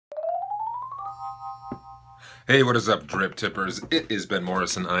Hey, what is up, Drip Tippers? It is Ben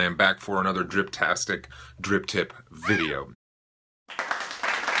Morris, and I am back for another drip-tastic drip tip video.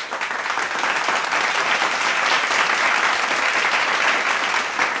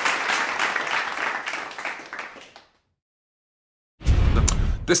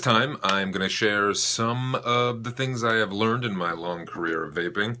 This time, I'm going to share some of the things I have learned in my long career of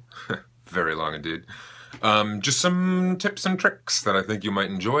vaping. Very long indeed. Just some tips and tricks that I think you might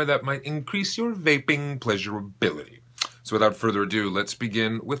enjoy that might increase your vaping pleasurability. So without further ado, let's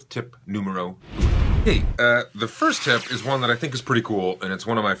begin with tip numero uno. Hey, the first tip is one that I think is pretty cool, and it's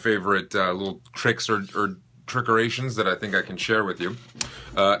one of my favorite little tricks or trickerations that I think I can share with you.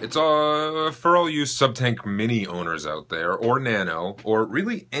 It's for all you Subtank mini owners out there, or Nano, or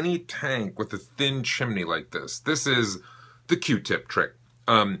really any tank with a thin chimney like this. This is the Q-tip trick.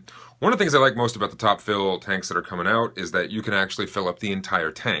 One of the things I like most about the top fill tanks that are coming out is that you can actually fill up the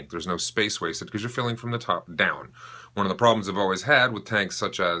entire tank. There's no space wasted because you're filling from the top down. One of the problems I've always had with tanks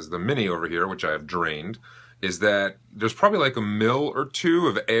such as the Mini over here, which I have drained, is that there's probably like a mil or two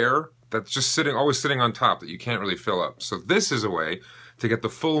of air that's just always sitting on top that you can't really fill up. So this is a way to get the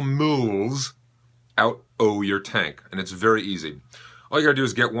full mils out of your tank, and it's very easy. All you gotta do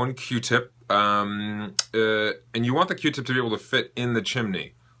is get one Q-tip, and you want the Q-tip to be able to fit in the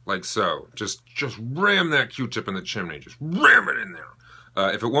chimney, like so. Just ram that Q-tip in the chimney, just ram it in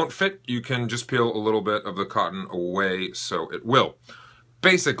there. If it won't fit, you can just peel a little bit of the cotton away so it will.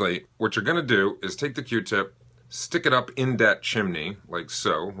 Basically, what you're gonna do is take the Q-tip, stick it up in that chimney, like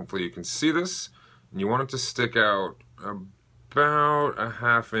so. Hopefully you can see this. And you want it to stick out about a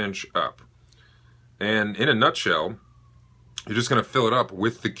 ½ inch up. And in a nutshell, you're just gonna fill it up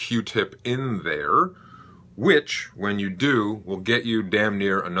with the Q-tip in there, which, when you do, will get you damn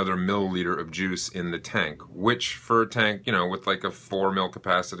near another milliliter of juice in the tank, which for a tank, you know, with like a 4 mil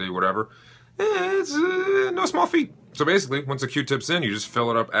capacity, whatever, it's no small feat. So basically, once the Q-tip's in, you just fill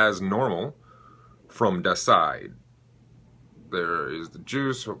it up as normal from the side. There is the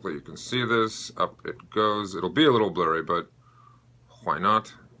juice. Hopefully you can see this. Up it goes. It'll be a little blurry, but why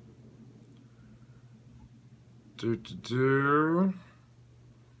not? And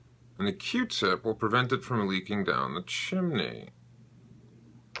the Q-tip will prevent it from leaking down the chimney.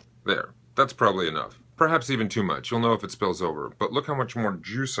 There. That's probably enough. Perhaps even too much. You'll know if it spills over. But look how much more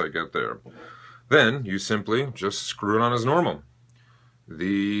juice I get there. Then you simply just screw it on as normal.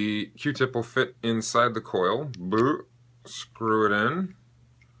 The Q-tip will fit inside the coil. Boo. Screw it in.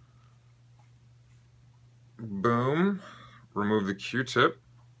 Boom. Remove the Q-tip,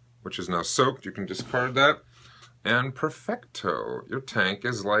 which is now soaked. You can discard that. And perfecto. Your tank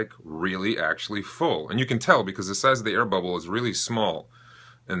is like really actually full. And you can tell because the size of the air bubble is really small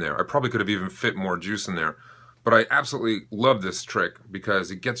in there. I probably could have even fit more juice in there. But I absolutely love this trick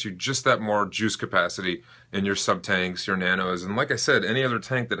because it gets you just that more juice capacity in your Subtanks, your Nanos, and like I said, any other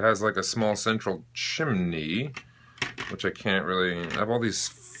tank that has like a small central chimney, which I can't really, I have all these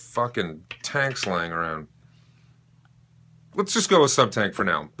fucking tanks lying around. Let's just go with Subtank for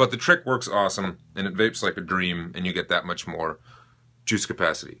now. But the trick works awesome, and it vapes like a dream, and you get that much more juice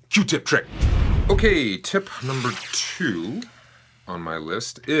capacity. Q-tip trick. Okay, tip number 2 on my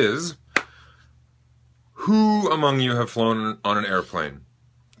list is, who among you have flown on an airplane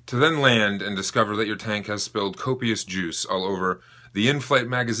to then land and discover that your tank has spilled copious juice all over the in-flight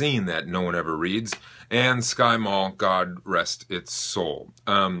magazine that no one ever reads, and Sky Mall, God rest its soul.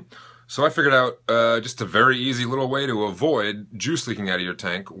 So I figured out just a very easy little way to avoid juice leaking out of your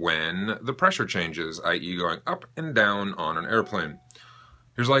tank when the pressure changes, i.e. going up and down on an airplane.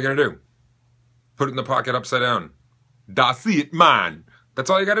 Here's all you gotta do. Put it in the pocket upside down. Das it, man! That's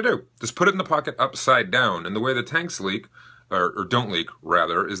all you gotta do. Just put it in the pocket upside down. And the way the tanks leak, or don't leak,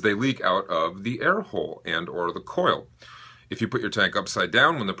 rather, is they leak out of the air hole and or the coil. If you put your tank upside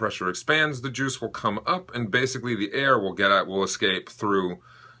down, when the pressure expands, the juice will come up and basically the air will escape through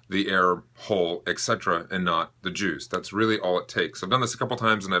the air hole, etc., and not the juice. That's really all it takes. I've done this a couple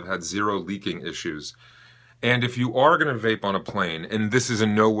times and I've had 0 leaking issues. And if you are going to vape on a plane, and this is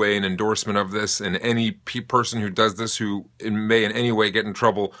in no way an endorsement of this, and any person who does this who may in any way get in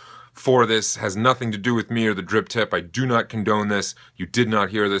trouble for this has nothing to do with me or the drip tip. I do not condone this. You did not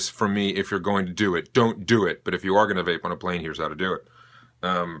hear this from me. If you're going to do it, don't do it. But if you are going to vape on a plane, here's how to do it.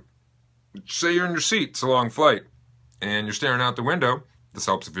 Say you're in your seat, it's a long flight, and you're staring out the window. This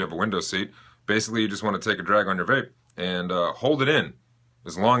helps if you have a window seat. Basically, you just want to take a drag on your vape and hold it in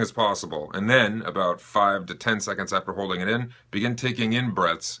as long as possible. And then, about 5 to 10 seconds after holding it in, begin taking in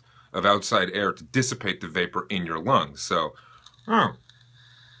breaths of outside air to dissipate the vapor in your lungs. So,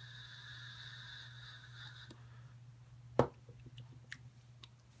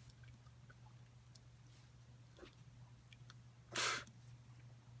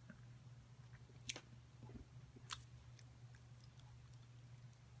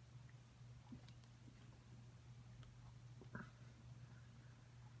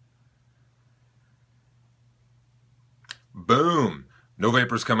 boom, no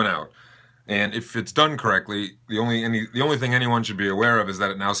vapors coming out. And if it's done correctly, the only thing anyone should be aware of is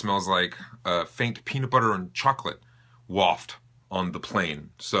that it now smells like faint peanut butter and chocolate waft on the plane.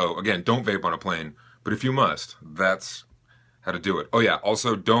 So again, don't vape on a plane, but if you must, that's how to do it. Oh yeah,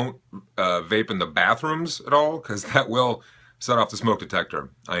 also don't vape in the bathrooms at all, because that will set off the smoke detector.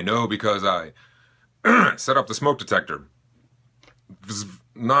 I know, because I set off the smoke detector. It was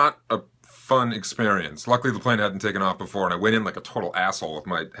not a fun experience. Luckily the plane hadn't taken off before, and I went in like a total asshole with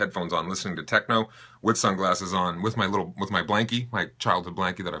my headphones on, listening to techno, with sunglasses on, with my blankie, my childhood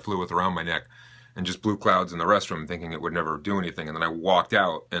blankie that I flew with around my neck, and just blew clouds in the restroom thinking it would never do anything. And then I walked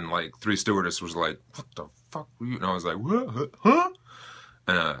out, and like 3 stewardesses was like, "What the fuck were you?" And I was like, "What? Huh?"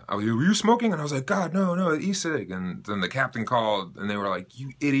 And I was, "Were you smoking?" And I was like, "God, no, e-cig." And then the captain called, and they were like,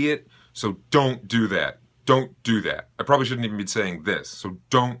 "You idiot." So don't do that. Don't do that. I probably shouldn't even be saying this. So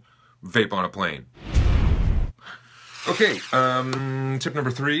don't vape on a plane. Okay, tip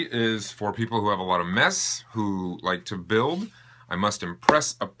number 3 is for people who have a lot of mess, who like to build. I must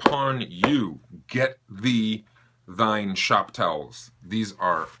impress upon you, get thee thine shop towels. These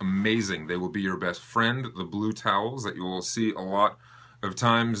are amazing. They will be your best friend, the blue towels that you will see a lot of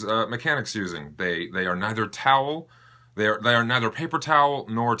times mechanics using. They are neither towel, they are neither paper towel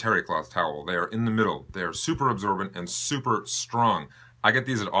nor terry cloth towel. They are in the middle. They are super absorbent and super strong. I get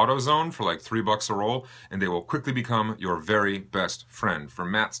these at AutoZone for like $3 a roll, and they will quickly become your very best friend. From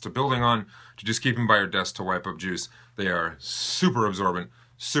mats to building on, to just keep them by your desk to wipe up juice. They are super absorbent,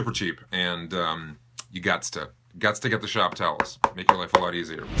 super cheap, and you gots to get the shop towels. Make your life a lot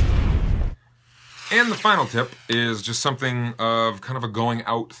easier. And the final tip is just something of kind of a going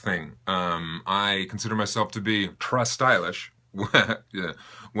out thing. I consider myself to be stylish yeah,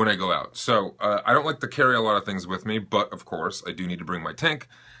 when I go out. So I don't like to carry a lot of things with me, but of course I do need to bring my tank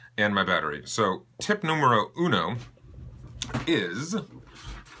and my battery. So tip numero uno is, let's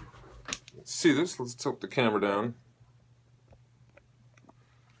see this, let's tilt the camera down.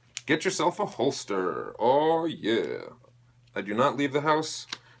 Get yourself a holster. Oh yeah. I do not leave the house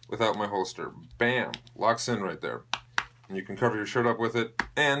without my holster. Bam, locks in right there. And you can cover your shirt up with it,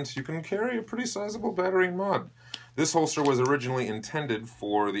 and you can carry a pretty sizable battery mod. This holster was originally intended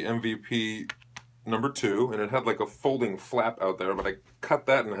for the MVP number 2, and it had like a folding flap out there, but I cut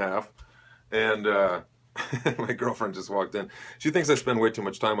that in half, and my girlfriend just walked in. She thinks I spend way too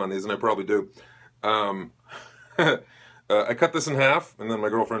much time on these, and I probably do. I cut this in half, and then my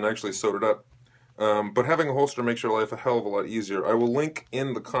girlfriend actually sewed it up. But having a holster makes your life a hell of a lot easier. I will link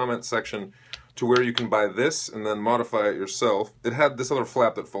in the comment section to where you can buy this and then modify it yourself. It had this other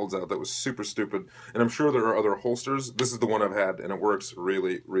flap that folds out that was super stupid, and I'm sure there are other holsters. This is the one I've had, and it works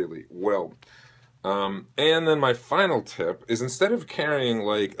really, really well. And then my final tip is, instead of carrying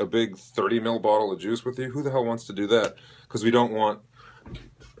like a big 30 ml bottle of juice with you, who the hell wants to do that? Because we don't want,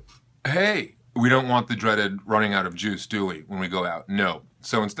 we don't want the dreaded running out of juice, do we, when we go out? No.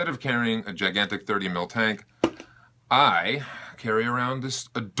 So instead of carrying a gigantic 30 ml tank, I carry around this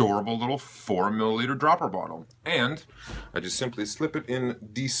adorable little 4 milliliter dropper bottle. And I just simply slip it in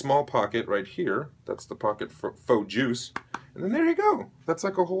the small pocket right here. That's the pocket for faux juice. And then there you go. That's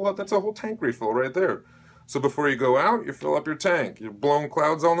like a whole tank refill right there. So before you go out, you fill up your tank. You're blowing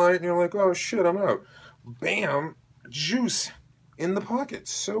clouds all night and you're like, oh shit, I'm out. Bam, juice in the pocket.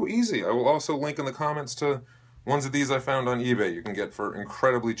 So easy. I will also link in the comments to ones of these I found on eBay you can get for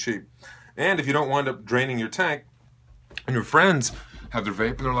incredibly cheap. And if you don't wind up draining your tank, and your friends have their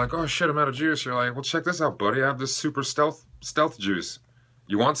vape and they're like, oh shit, I'm out of juice. You're like, well, check this out, buddy. I have this super stealth juice.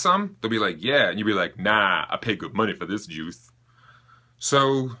 You want some? They'll be like, yeah. And you'll be like, nah, I pay good money for this juice.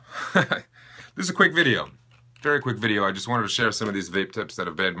 So this is a quick video. Very quick video. I just wanted to share some of these vape tips that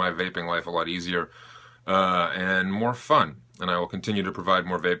have made my vaping life a lot easier and more fun. And I will continue to provide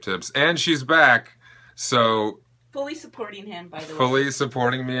more vape tips. And she's back. So fully supporting him, by the way. Fully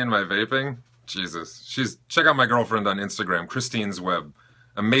supporting me in my vaping? Jesus. Check out my girlfriend on Instagram, Christine's Web.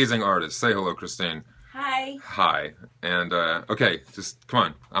 Amazing artist. Say hello, Christine. Hi. Hi. And, okay, just, come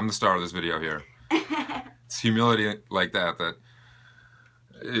on. I'm the star of this video here. It's humility like that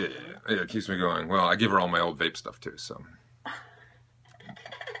it keeps me going. Well, I give her all my old vape stuff, too, so.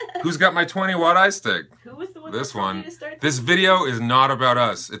 Who's got my 20-watt iStick? Who was the one this that told one. you to start This video is not about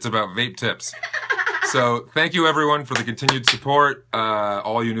us. It's about vape tips. So thank you everyone for the continued support.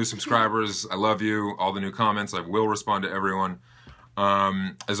 All you new subscribers, I love you. All the new comments, I will respond to everyone.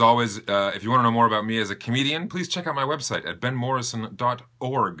 As always, if you want to know more about me as a comedian, please check out my website at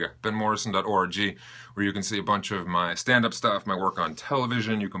benmorrison.org, benmorrison.org, where you can see a bunch of my stand-up stuff, my work on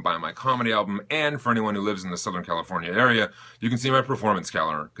television. You can buy my comedy album, and for anyone who lives in the Southern California area, you can see my performance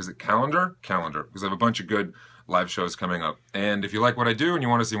calendar. Calendar, because I have a bunch of good live shows coming up. And if you like what I do and you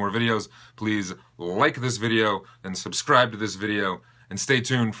want to see more videos, please like this video and subscribe to this video, and stay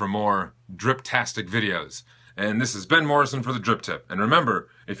tuned for more drip-tastic videos. And this is Ben Morrison for the Drip Tip. And remember,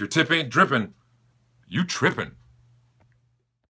 if your tip ain't dripping, you trippin'.